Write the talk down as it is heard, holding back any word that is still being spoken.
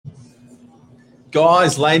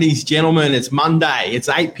Guys, ladies, gentlemen, it's Monday. It's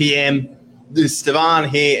 8 p.m. There's Stefan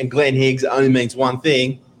here and Glenn Higgs. It only means one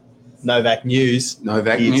thing. Novak News.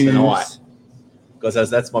 Novak here News. Tonight. Guys,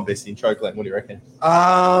 that's my best intro, Glenn. What do you reckon?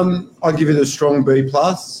 I'd give it a strong B+. B+?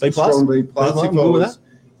 Strong B+. If I I'm good with was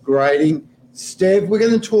grading. Stev, we're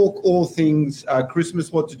going to talk all things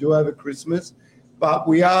Christmas, what to do over Christmas. But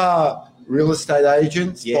we are real estate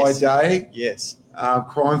agents by day. Yes.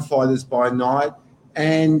 Crime fighters by night.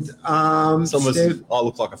 And Stev, I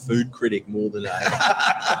look like a food critic more than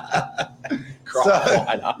a crime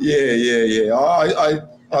fighter. Yeah.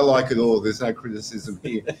 I like it all. There's no criticism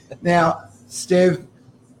here. Now, Stev,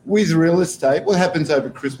 with real estate, what happens over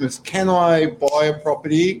Christmas? Can I buy a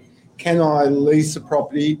property? Can I lease a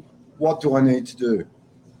property? What do I need to do?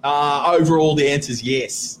 Overall, the answer is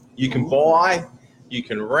yes. You can buy, you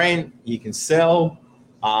can rent, you can sell,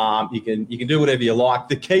 you can do whatever you like.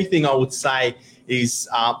 The key thing I would say is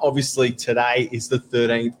obviously today is the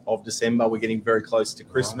 13th of December. We're getting very close to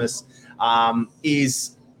Christmas.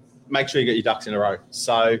 Is make sure you get your ducks in a row.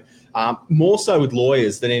 So more so with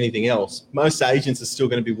lawyers than anything else. Most agents are still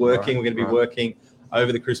going to be working. We're going to be working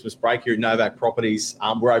over the Christmas break here at Novak Properties.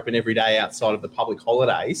 We're open every day outside of the public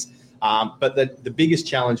holidays. But the biggest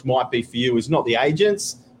challenge might be for you is not the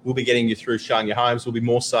agents. We'll be getting you through showing your homes. We'll be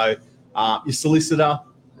more so your solicitor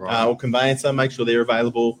or conveyancer. Make sure they're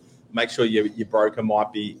available. Make sure your broker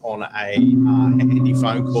might be on a handy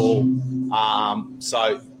phone call.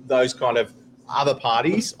 So those kind of other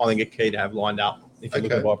parties, I think, are key to have lined up if you're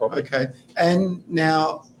looking to buy a property. Okay. And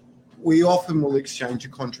now we often will exchange a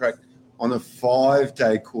contract on a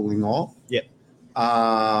 5-day cooling off. Yep.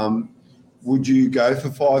 Would you go for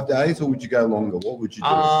 5 days or would you go longer? What would you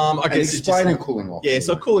do? Explain a cooling off. Yeah,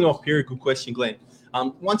 so cooling off period, good question, Glenn.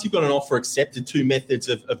 Once you've got an offer accepted, two methods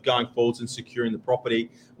of going forwards and securing the property.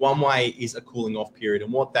 One way is a cooling off period.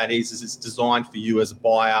 And what that is it's designed for you as a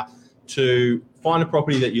buyer to find a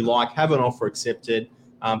property that you like, have an offer accepted,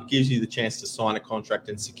 gives you the chance to sign a contract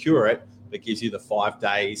and secure it, but gives you the 5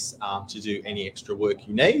 days to do any extra work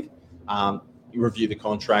you need. You review the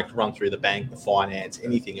contract, run through the bank, the finance,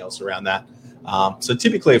 anything else around that. So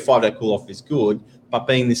typically a 5-day cool-off is good, but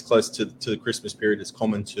being this close to the Christmas period, it's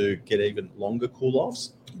common to get even longer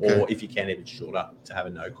cool-offs, or if you can, even shorter, to have a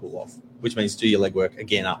no cool-off, which means do your legwork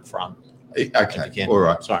again up front. Okay, all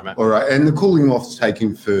right. Sorry, mate. All right, and the cooling off's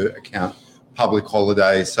taking for account public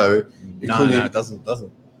holidays, so... No, it doesn't.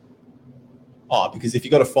 Oh, because if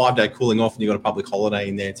you've got a 5-day cooling off and you've got a public holiday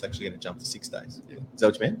in there, it's actually going to jump to 6 days. Yeah. Is that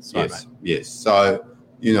what you meant? Sorry, yes, mate. Yes. So,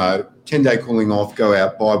 10-day cooling off, go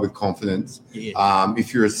out, buy with confidence. Yeah.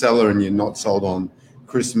 If you're a seller and you're not sold on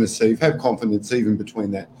Christmas Eve, have confidence even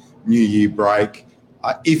between that New Year break.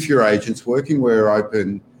 If your agent's working, we're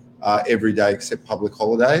open every day except public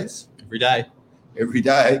holidays. Every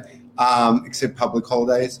day, except public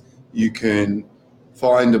holidays. You can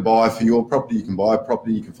find a buyer for your property. You can buy a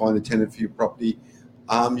property. You can find a tenant for your property.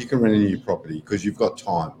 You can rent a new property because you've got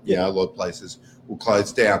time. Yeah. A lot of places will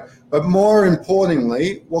close down. But more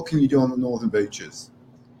importantly, what can you do on the Northern Beaches?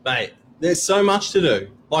 Mate, there's so much to do.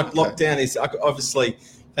 Lockdown is obviously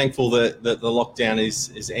thankful that the lockdown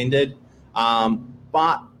is ended.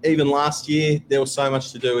 But even last year, there was so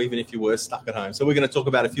much to do, even if you were stuck at home. So we're going to talk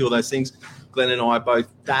about a few of those things. Glenn and I are both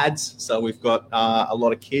dads, so we've got a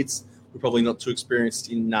lot of kids. We're probably not too experienced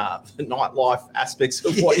in the nightlife aspects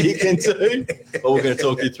of what you can do, but we're going to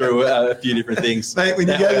talk you through a few different things. Mate, when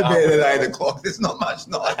you go to bed at 8 o'clock, there's not much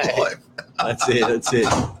nightlife. That's it.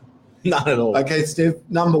 None at all. Okay, Steve,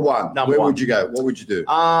 number one. Where would you go? What would you do?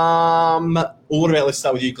 What about, let's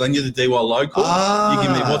start with you, Glenn. You're the DY local. You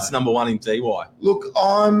give me what's number one in DY. Look,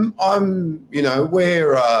 I'm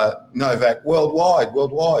we're Novak worldwide.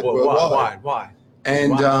 Why?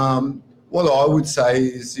 And what I would say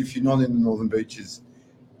is if you're not in the Northern Beaches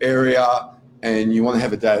area and you want to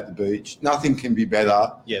have a day at the beach, nothing can be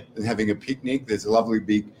better than having a picnic. There's a lovely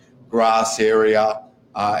big grass area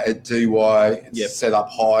at DY. It's set up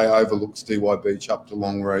high, overlooks DY Beach up to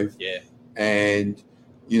Longreef. Yeah. And,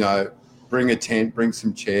 bring a tent, bring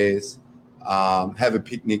some chairs, have a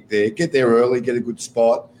picnic there. Get there early, get a good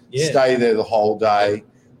spot, stay there the whole day.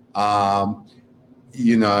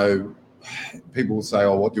 People will say,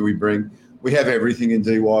 what do we bring? We have everything in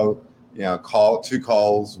DY, two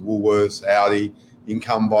Coles, Woolworths, Audi. You can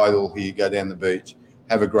come by it all here, go down the beach,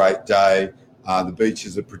 have a great day. The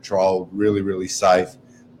beaches are patrolled, really, really safe.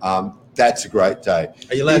 That's a great day.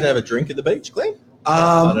 Are you allowed to have a drink at the beach, Glenn?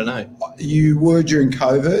 I don't know. You were during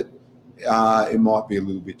COVID. It might be a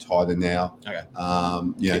little bit tighter now. Okay.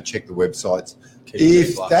 Check the websites.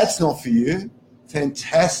 If that's not for you,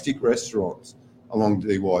 fantastic restaurants along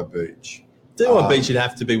DY Beach. Dee Beach would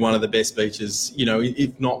have to be one of the best beaches,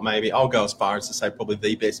 if not maybe, I'll go as far as to say probably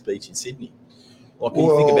the best beach in Sydney. Like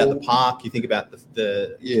you think about the park, you think about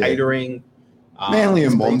the catering. Manly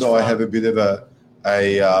and Bondi have a bit of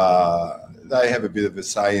they have a bit of a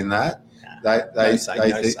say in that.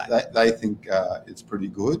 They think it's pretty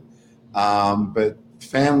good. But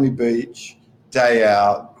Family Beach, day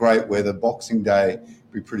out, great weather, Boxing Day,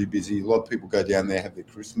 be pretty busy. A lot of people go down there, have their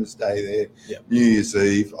Christmas Day there, New Year's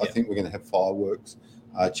Eve. I think we're going to have fireworks,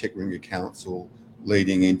 Checkringer Council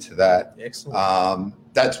leading into that. Excellent.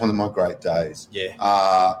 That's one of my great days.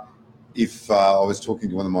 If I was talking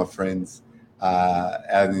to one of my friends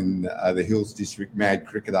out in the Hills District, mad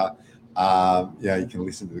cricketer, you can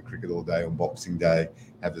listen to the cricket all day on Boxing Day,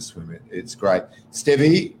 have a swim. It's great.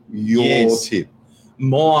 Stevie, your tip.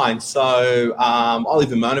 Mine. So I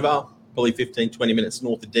live in Mona Vale, probably 15, 20 minutes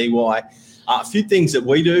north of DY. A few things that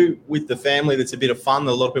we do with the family that's a bit of fun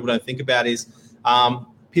that a lot of people don't think about is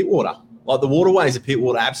pit water. Like the waterways of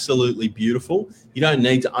Pittwater, absolutely beautiful. You don't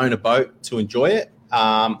need to own a boat to enjoy it.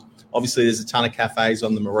 Obviously, there's a ton of cafes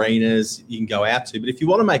on the marinas you can go out to. But if you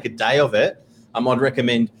want to make a day of it, I'd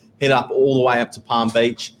recommend head up all the way up to Palm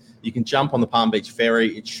Beach. You can jump on the Palm Beach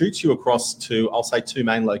ferry. It shoots you across to, I'll say, two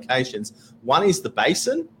main locations. One is the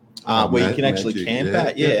basin, where you can actually camp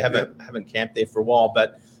at. Haven't camped there for a while,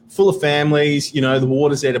 but full of families, the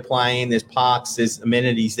water's there to play in, there's parks, there's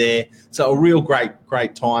amenities there. So a real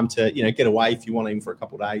great time to, get away if you want, even for a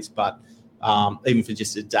couple of days, but even for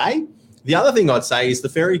just a day. The other thing I'd say is the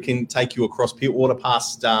ferry can take you across Pittwater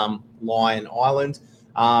past Lion Island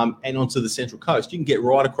and onto the Central Coast. You can get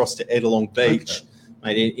right across to Edelong Beach,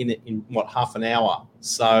 mate, in half an hour.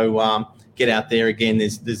 So get out there again.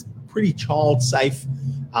 There's pretty child-safe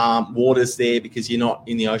waters there because you're not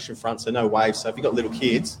in the ocean front, so no waves. So if you've got little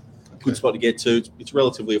kids, good spot to get to. It's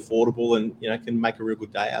relatively affordable and, can make a real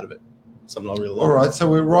good day out of it. Something I really like. All right, so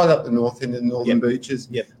we're right up the north end of Northern Beaches.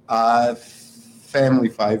 Family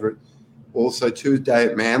favourite. Also, Tuesday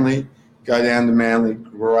at Manly. Go down to Manly,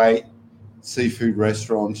 great seafood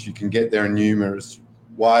restaurants. You can get there in numerous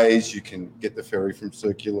ways. You can get the ferry from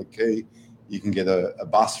Circular Quay. You can get a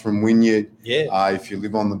bus from Wynyard. If you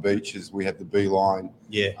live on the beaches, we have the Beeline.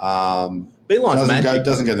 Beeline's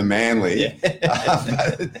doesn't go to Manly,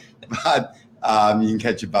 but you can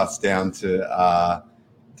catch a bus down to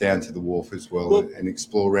the wharf as well and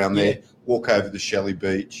explore around there. Walk over to Shelley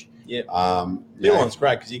Beach. Beeline's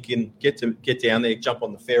great because you can get down there, jump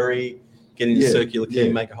on the ferry, get into Circular Quay,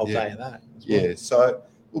 and make a whole day of that. So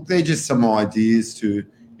look, they're just some ideas to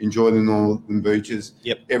enjoy the Northern Beaches.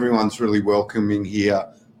 Everyone's really welcoming here.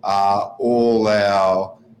 All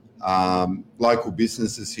our local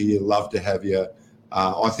businesses here love to have you.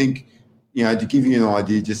 I think, to give you an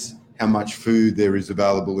idea just how much food there is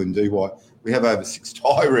available in DY, we have over 6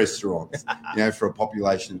 Thai restaurants, for a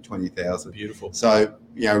population of 20,000. Beautiful. So,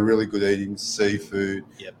 really good eating, seafood.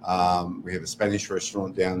 We have a Spanish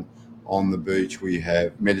restaurant down on the beach. We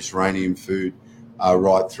have Mediterranean food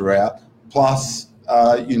right throughout. Plus,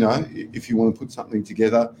 if you want to put something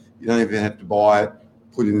together, you don't even have to buy it,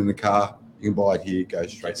 put it in the car. You can buy it here, go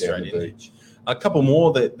straight down the beach. A couple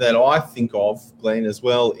more that I think of, Glenn, as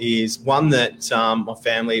well, is one that my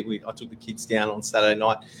family, I took the kids down on Saturday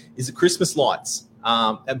night, is the Christmas lights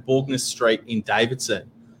at Borgness Street in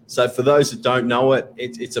Davidson. So for those that don't know it,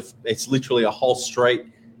 it's literally a whole street.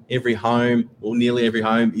 Every home, or nearly every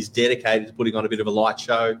home, is dedicated to putting on a bit of a light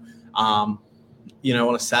show. On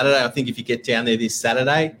a Saturday, I think if you get down there this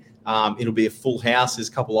Saturday, it'll be a full house. There's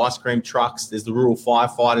a couple of ice cream trucks. There's the rural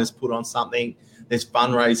firefighters put on something. There's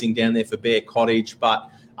fundraising down there for Bear Cottage, but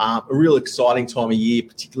a real exciting time of year,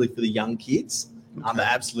 particularly for the young kids. They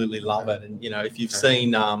absolutely love it. And, if you've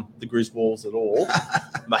seen the Griswolds at all,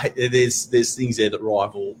 mate, there's things there that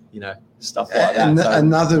rival, stuff like that. And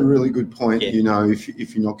another really good point, if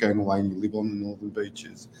you're not going away and you live on the Northern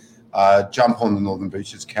Beaches, jump on the Northern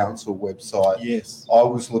Beaches Council website. Yes. I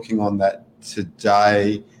was looking on that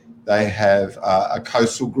today. They have a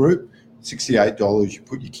coastal group, $68. You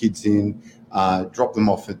put your kids in, drop them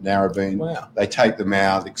off at Narrabeen. Wow. They take them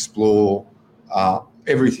out, explore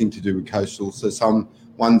everything to do with coastal. So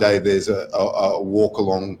one day there's a walk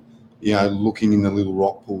along, looking in the little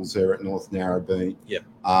rock pools there at North Narrabeen.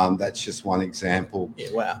 That's just one example.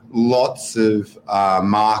 Wow. Lots of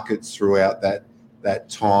markets throughout that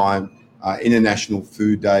time. International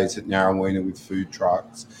Food Days at Narraweena with food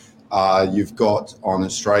trucks. You've got on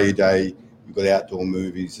Australia Day, you've got outdoor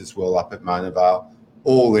movies as well up at Mona Vale.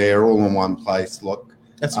 All there, all in one place. Look,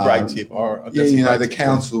 that's a great tip. The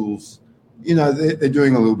councils, they're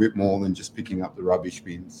doing a little bit more than just picking up the rubbish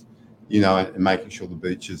bins. and making sure the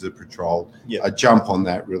beaches are patrolled. Yep. I jump on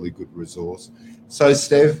that really good resource. So,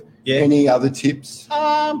 Steph, any other tips?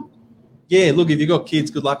 Look, if you've got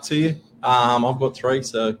kids, good luck to you. I've got 3,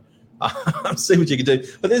 so see what you can do.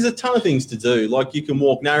 But there's a ton of things to do. Like you can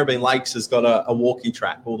walk. Narrabeen Lakes has got a walkie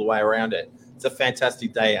track all the way around it. It's a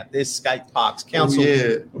fantastic day out. There's skate parks. Council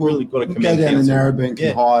really got to commend go down council. to Narrabeen,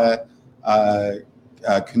 can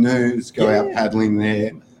hire canoes, go out paddling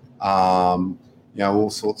there. All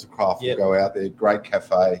sorts of craft will go out there. Great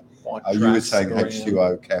cafe. You were saying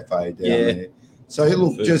H2O cafe down there. So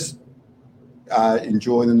look, just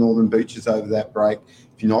enjoy the Northern Beaches over that break.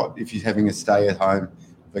 If you're having a stay-at-home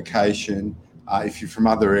vacation, if you're from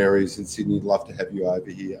other areas in Sydney, I'd love to have you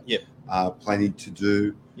over here. Plenty to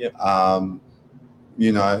do.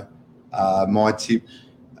 My tip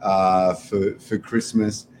for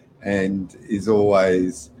Christmas is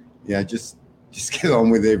always, just get on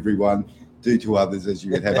with everyone. Do to others as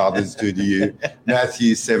you would have others do to you.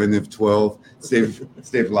 Matthew 7:12.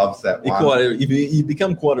 Steve loves that one. You've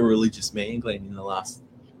become quite a religious man, Glenn, in the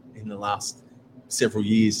last several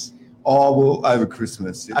years. Oh, well, over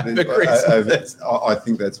Christmas. Over Christmas. I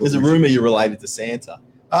think that's what there's a rumour you're related to Santa.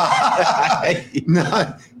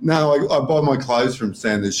 No, I buy my clothes from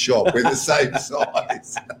Santa's shop. We're the same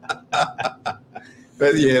size.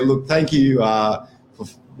 But look, thank you for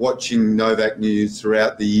watching Novak News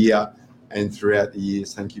throughout the year and throughout the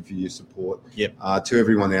years. Thank you for your support. To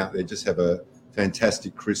everyone out there, just have a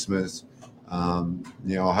fantastic Christmas. I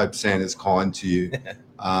hope Santa's kind to you.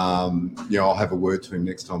 I'll have a word to him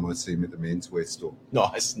next time I see him at the menswear store.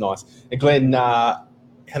 Nice. And Glenn, how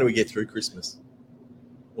do we get through Christmas?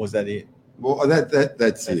 Or is that it? Well, that's it.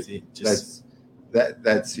 That's it.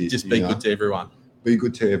 Just be good to everyone. Be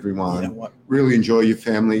good to everyone. You know what? Really enjoy your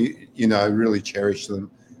family. Really cherish them.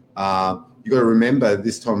 You got to remember,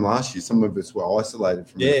 this time last year, some of us were isolated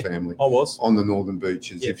from our family. I was on the Northern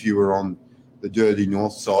Beaches. If you were on the dirty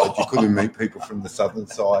north side, you couldn't meet people from the southern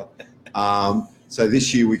side. So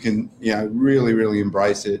this year we can, really, really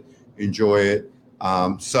embrace it, enjoy it.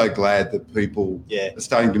 So glad that people are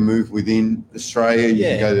starting to move within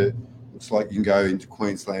Australia. Looks like you can go into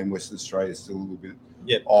Queensland, Western Australia, still a little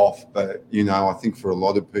bit off. But, I think for a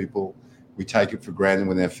lot of people, we take it for granted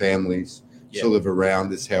when their families sort of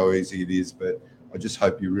around us, how easy it is. But I just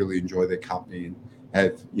hope you really enjoy their company and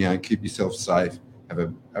have, keep yourself safe, have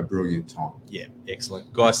a brilliant time. Yeah,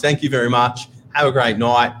 excellent. Guys, thank you very much. Have a great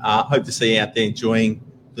night. Hope to see you out there enjoying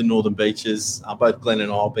the Northern Beaches. Both Glenn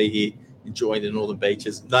and I will be here enjoying the Northern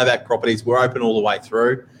Beaches. Novak Properties, we're open all the way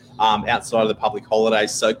through outside of the public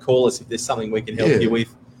holidays. So call us if there's something we can help you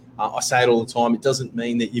with. I say it all the time. It doesn't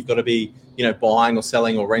mean that you've got to be, buying or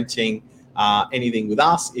selling or renting anything with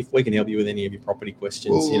us. If we can help you with any of your property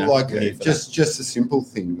questions, just a simple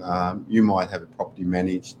thing. You might have a property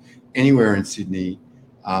managed anywhere in Sydney,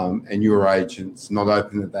 and your agent's not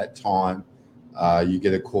open at that time. You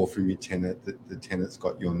get a call from your tenant that the tenant's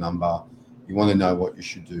got your number. You want to know what you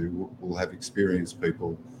should do. We'll have experienced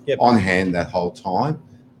people on hand that whole time,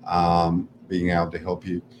 being able to help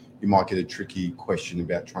you. You might get a tricky question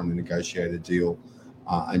about trying to negotiate a deal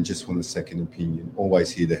and just want a second opinion.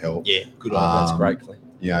 Always here to help. Yeah, good idea. That's great, Glenn.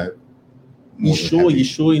 You sure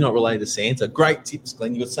you're not related to Santa? Great tips,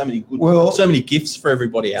 Glenn. You've got so many gifts for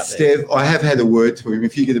everybody out there. Steph, I have had a word to him.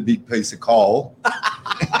 If you get a big piece of coal.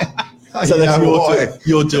 So that's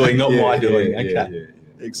you're doing, not my doing. Okay.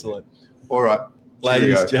 Yeah. Excellent. All right.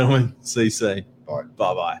 Ladies, gentlemen, CC. Bye.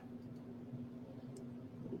 Bye-bye.